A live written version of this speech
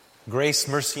Grace,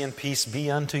 mercy, and peace be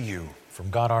unto you from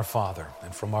God our Father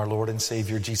and from our Lord and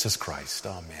Savior Jesus Christ.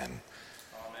 Amen. Amen.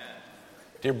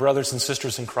 Dear brothers and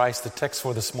sisters in Christ, the text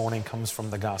for this morning comes from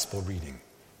the gospel reading.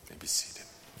 You may be seated.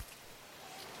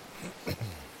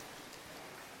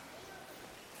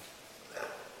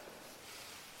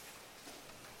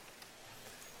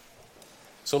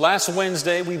 So last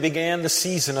Wednesday we began the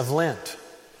season of Lent.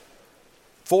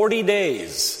 40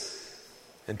 days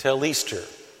until Easter.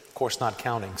 Of course, not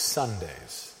counting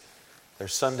Sundays.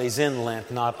 There's Sundays in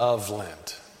Lent, not of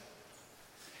Lent.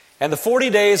 And the 40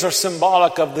 days are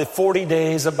symbolic of the 40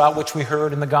 days about which we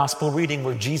heard in the gospel reading,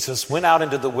 where Jesus went out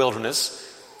into the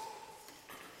wilderness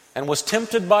and was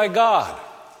tempted by God.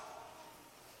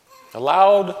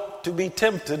 Allowed to be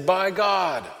tempted by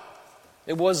God.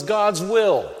 It was God's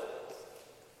will.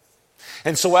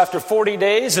 And so after 40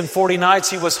 days and 40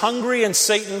 nights, he was hungry and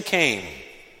Satan came.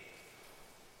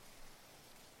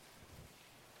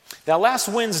 Now last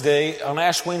Wednesday, on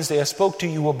Ash Wednesday, I spoke to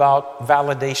you about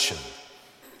validation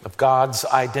of God's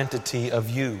identity of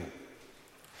you.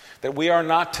 That we are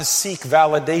not to seek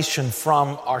validation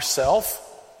from ourselves.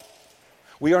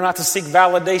 We are not to seek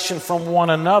validation from one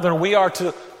another. We are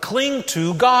to cling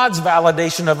to God's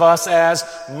validation of us as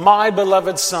my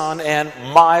beloved son and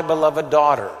my beloved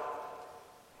daughter.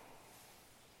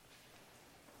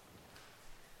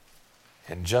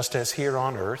 And just as here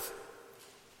on earth,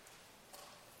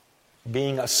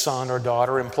 being a son or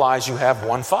daughter implies you have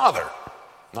one father,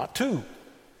 not two.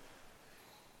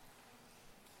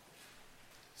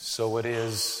 So it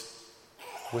is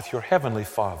with your heavenly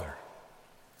Father.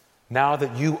 Now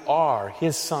that you are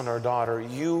his son or daughter,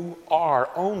 you are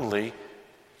only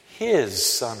his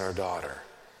son or daughter.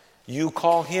 You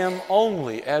call him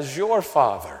only as your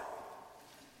Father.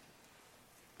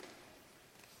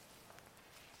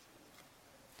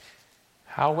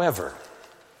 However,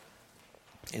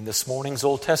 in this morning's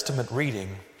Old Testament reading,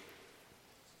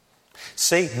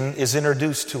 Satan is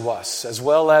introduced to us, as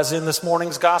well as in this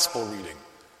morning's gospel reading.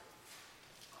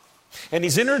 And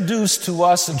he's introduced to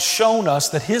us and shown us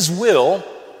that his will,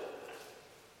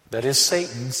 that is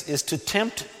Satan's, is to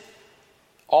tempt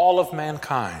all of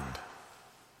mankind.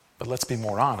 But let's be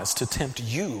more honest, to tempt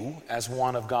you as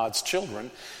one of God's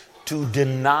children to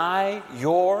deny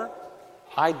your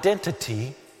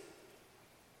identity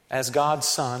as God's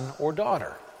son or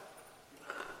daughter.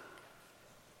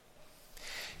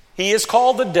 He is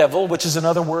called the devil, which is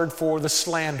another word for the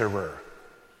slanderer.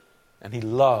 And he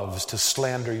loves to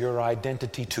slander your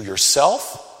identity to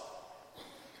yourself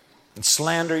and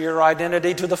slander your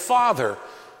identity to the Father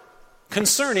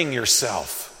concerning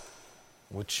yourself,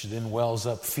 which then wells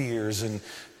up fears and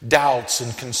doubts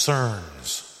and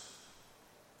concerns.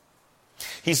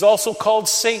 He's also called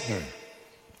Satan,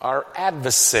 our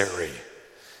adversary.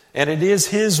 And it is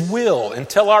his will,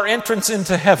 until our entrance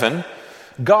into heaven,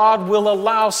 God will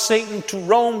allow Satan to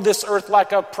roam this earth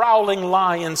like a prowling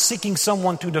lion, seeking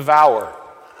someone to devour.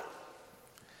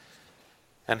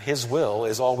 And his will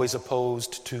is always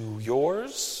opposed to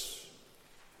yours,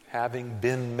 having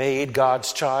been made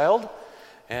God's child,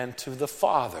 and to the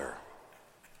Father.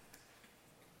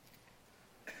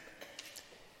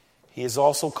 He is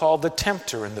also called the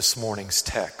tempter in this morning's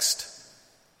text.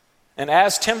 And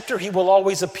as tempter, he will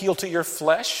always appeal to your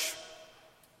flesh.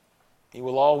 He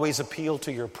will always appeal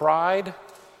to your pride.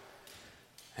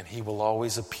 And he will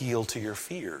always appeal to your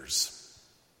fears.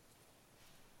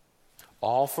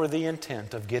 All for the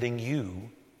intent of getting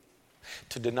you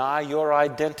to deny your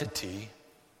identity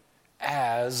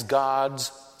as God's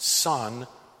son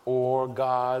or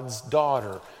God's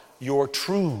daughter. Your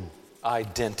true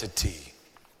identity.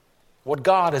 What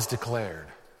God has declared.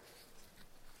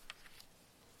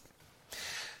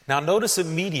 Now notice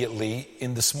immediately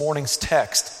in this morning's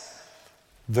text,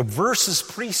 the verses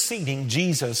preceding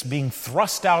Jesus being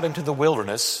thrust out into the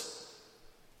wilderness,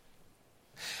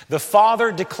 the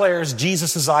Father declares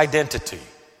Jesus' identity.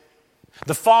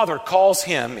 The Father calls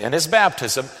him in his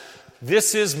baptism,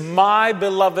 "This is my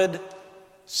beloved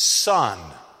Son,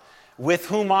 with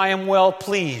whom I am well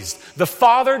pleased." The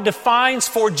Father defines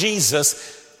for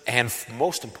Jesus, and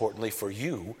most importantly for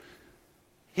you,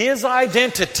 his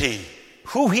identity.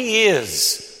 Who he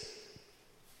is.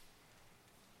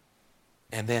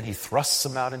 And then he thrusts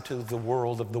them out into the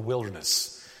world of the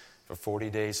wilderness for 40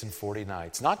 days and 40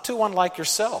 nights. Not too unlike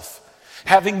yourself.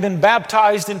 Having been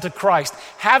baptized into Christ,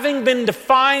 having been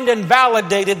defined and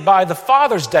validated by the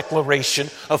Father's declaration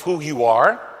of who you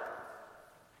are,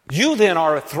 you then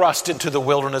are thrust into the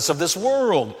wilderness of this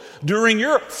world during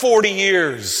your 40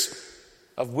 years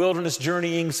of wilderness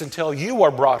journeyings until you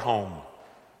are brought home.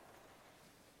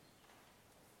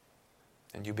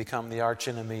 And you become the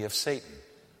archenemy of Satan.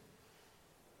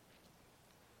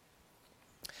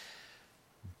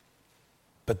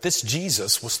 But this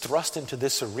Jesus was thrust into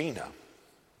this arena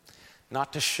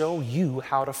not to show you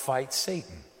how to fight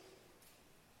Satan.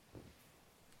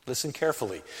 Listen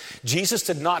carefully. Jesus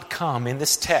did not come in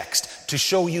this text to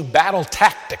show you battle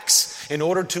tactics in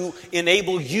order to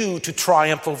enable you to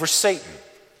triumph over Satan.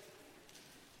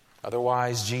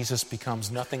 Otherwise, Jesus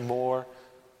becomes nothing more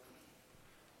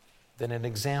than an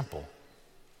example.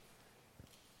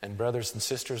 And brothers and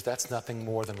sisters, that's nothing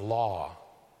more than law.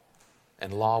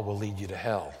 And law will lead you to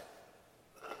hell.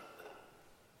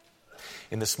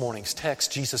 In this morning's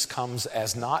text, Jesus comes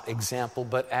as not example,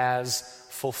 but as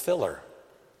fulfiller.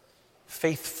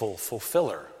 Faithful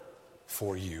fulfiller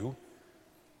for you,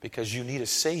 because you need a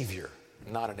Savior,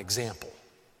 not an example.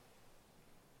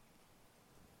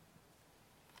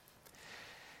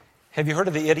 Have you heard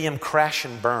of the idiom crash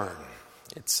and burn?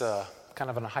 It's kind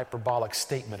of a hyperbolic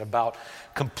statement about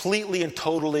completely and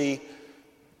totally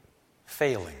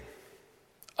failing,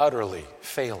 utterly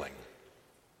failing.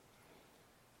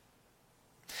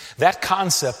 That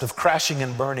concept of crashing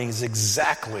and burning is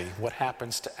exactly what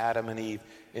happens to Adam and Eve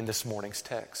in this morning's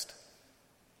text.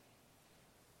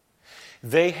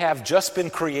 They have just been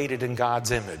created in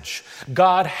God's image.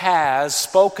 God has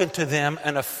spoken to them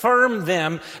and affirmed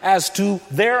them as to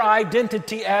their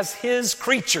identity as His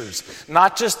creatures.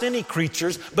 Not just any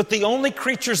creatures, but the only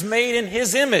creatures made in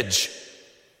His image.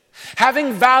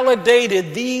 Having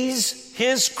validated these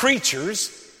His creatures,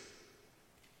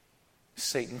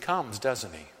 Satan comes,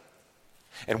 doesn't he?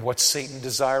 And what's Satan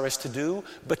desirous to do?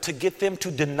 But to get them to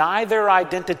deny their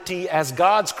identity as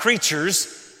God's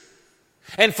creatures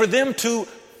and for them to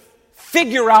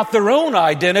figure out their own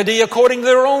identity according to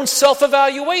their own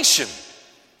self-evaluation.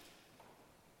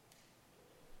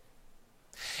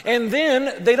 And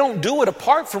then they don't do it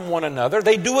apart from one another.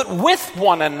 They do it with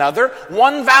one another,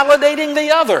 one validating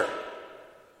the other.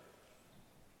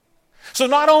 So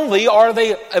not only are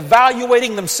they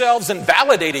evaluating themselves and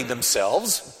validating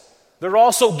themselves, they're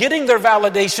also getting their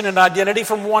validation and identity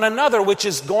from one another, which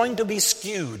is going to be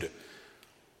skewed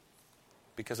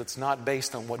because it's not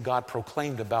based on what God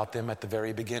proclaimed about them at the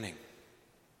very beginning.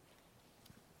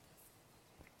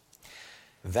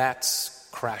 That's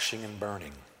crashing and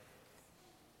burning.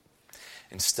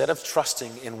 Instead of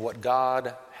trusting in what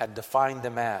God had defined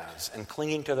them as and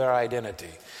clinging to their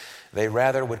identity, they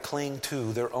rather would cling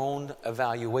to their own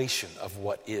evaluation of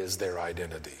what is their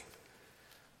identity.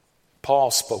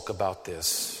 Paul spoke about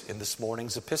this in this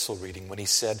morning's epistle reading when he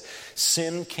said,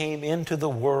 sin came into the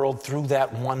world through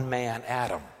that one man,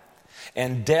 Adam,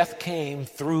 and death came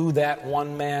through that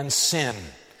one man's sin.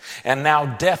 And now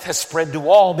death has spread to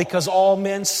all because all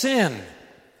men sin.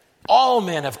 All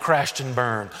men have crashed and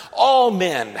burned. All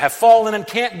men have fallen and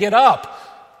can't get up.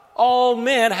 All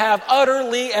men have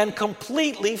utterly and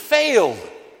completely failed.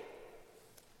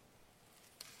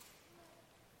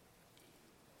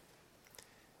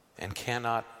 And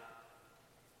cannot,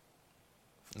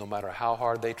 no matter how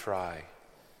hard they try,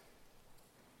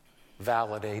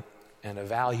 validate and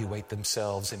evaluate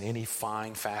themselves in any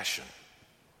fine fashion.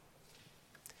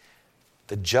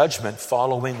 The judgment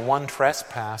following one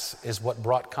trespass is what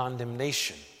brought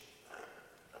condemnation.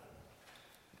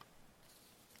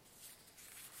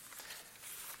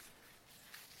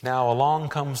 Now along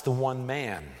comes the one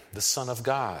man, the Son of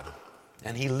God,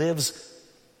 and he lives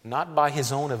not by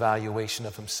his own evaluation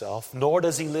of himself, nor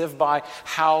does he live by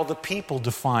how the people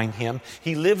define him.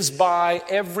 He lives by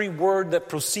every word that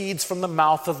proceeds from the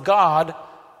mouth of God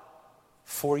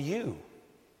for you.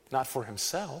 Not for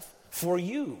himself, for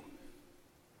you.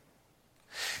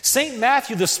 St.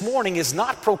 Matthew this morning is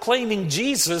not proclaiming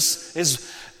Jesus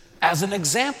as an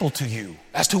example to you,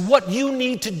 as to what you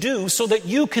need to do so that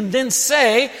you can then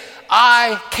say,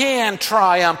 I can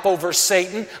triumph over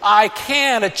Satan. I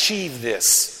can achieve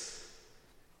this.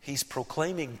 He's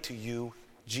proclaiming to you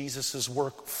Jesus'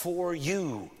 work for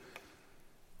you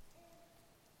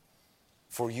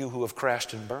who have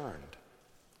crashed and burned,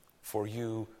 for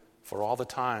you, for all the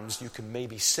times you can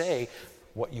maybe say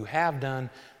what you have done.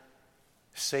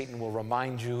 Satan will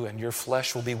remind you, and your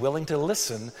flesh will be willing to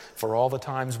listen for all the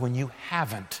times when you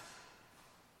haven't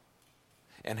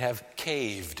and have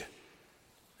caved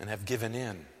and have given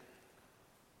in.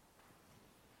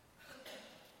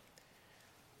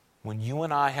 When you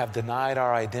and I have denied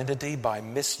our identity by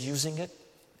misusing it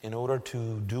in order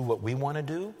to do what we want to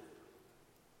do,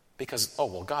 because,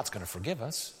 God's going to forgive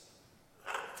us.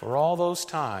 For all those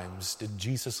times, did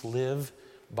Jesus live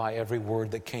by every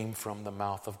word that came from the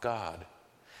mouth of God?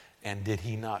 And did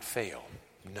he not fail?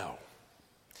 No.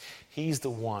 He's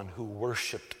the one who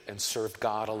worshiped and served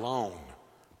God alone,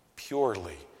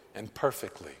 purely and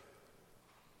perfectly,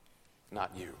 not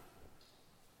you.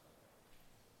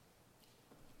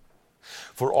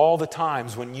 for all the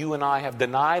times when you and I have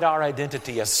denied our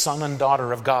identity as son and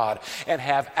daughter of God and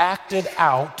have acted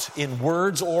out in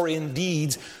words or in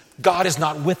deeds, God is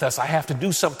not with us. I have to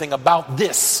do something about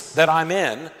this that I'm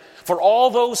in. For all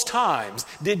those times,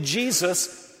 did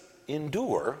Jesus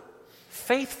endure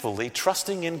faithfully,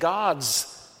 trusting in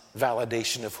God's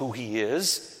validation of who he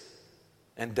is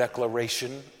and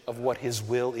declaration of what his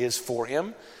will is for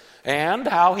him and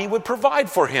how he would provide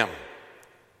for him.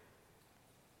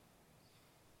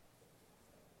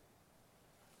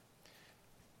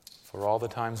 For all the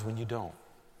times when you don't.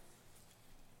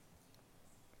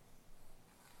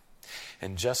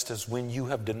 And just as when you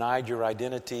have denied your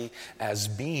identity as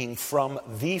being from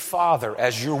the Father,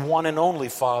 as your one and only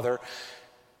Father,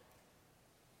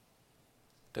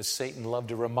 does Satan love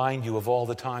to remind you of all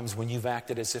the times when you've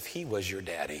acted as if he was your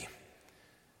daddy,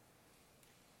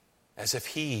 as if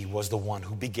he was the one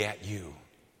who begat you,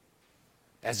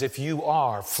 as if you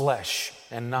are flesh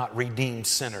and not redeemed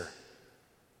sinner.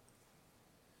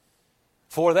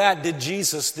 For that did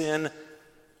Jesus then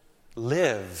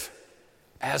live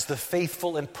as the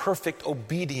faithful and perfect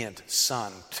obedient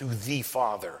Son to the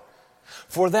Father.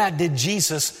 For that did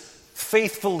Jesus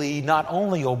faithfully not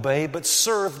only obey, but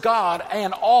serve God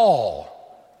and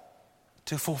all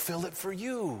to fulfill it for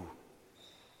you.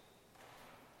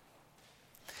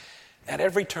 At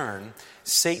every turn,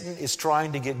 Satan is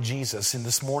trying to get Jesus in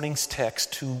this morning's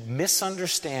text to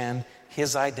misunderstand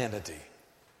his identity.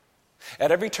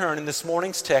 At every turn in this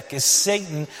morning's text is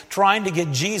Satan trying to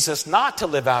get Jesus not to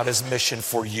live out his mission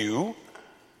for you,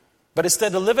 but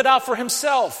instead to live it out for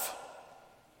himself.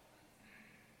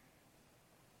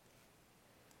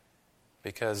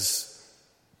 Because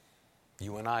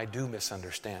you and I do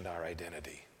misunderstand our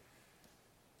identity.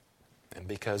 And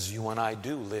because you and I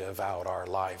do live out our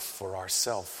life for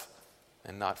ourselves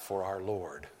and not for our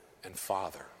Lord and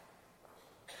Father.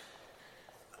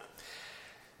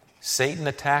 Satan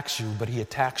attacks you, but he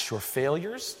attacks your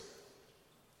failures.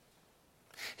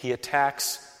 He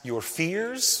attacks your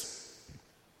fears.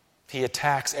 He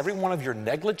attacks every one of your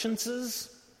negligences.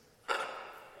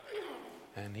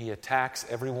 And he attacks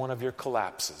every one of your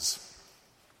collapses.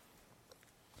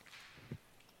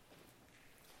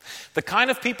 The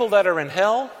kind of people that are in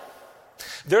hell,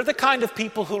 they're the kind of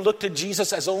people who looked at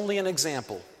Jesus as only an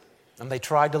example. And they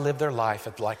tried to live their life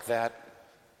like that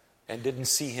and didn't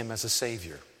see him as a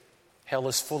Savior. Hell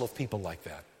is full of people like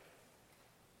that.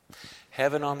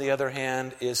 Heaven, on the other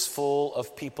hand, is full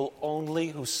of people only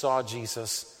who saw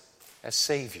Jesus as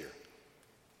Savior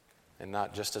and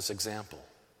not just as example.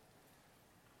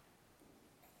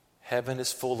 Heaven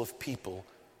is full of people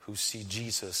who see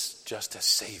Jesus just as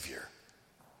Savior,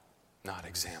 not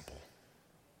example.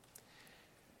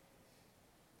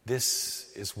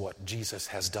 This is what Jesus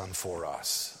has done for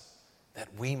us, that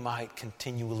we might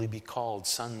continually be called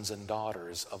sons and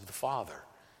daughters of the Father,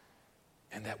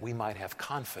 and that we might have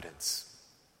confidence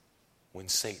when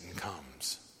Satan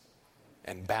comes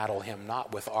and battle him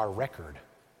not with our record,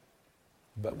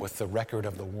 but with the record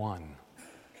of the one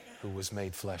who was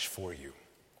made flesh for you.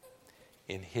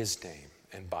 In his name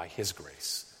and by his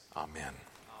grace. Amen.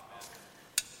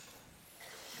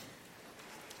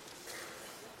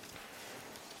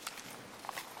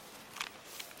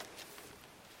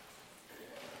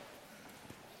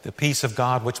 The peace of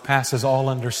God, which passes all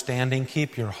understanding,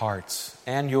 keep your hearts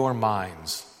and your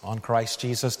minds on Christ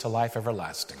Jesus to life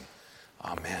everlasting.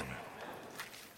 Amen.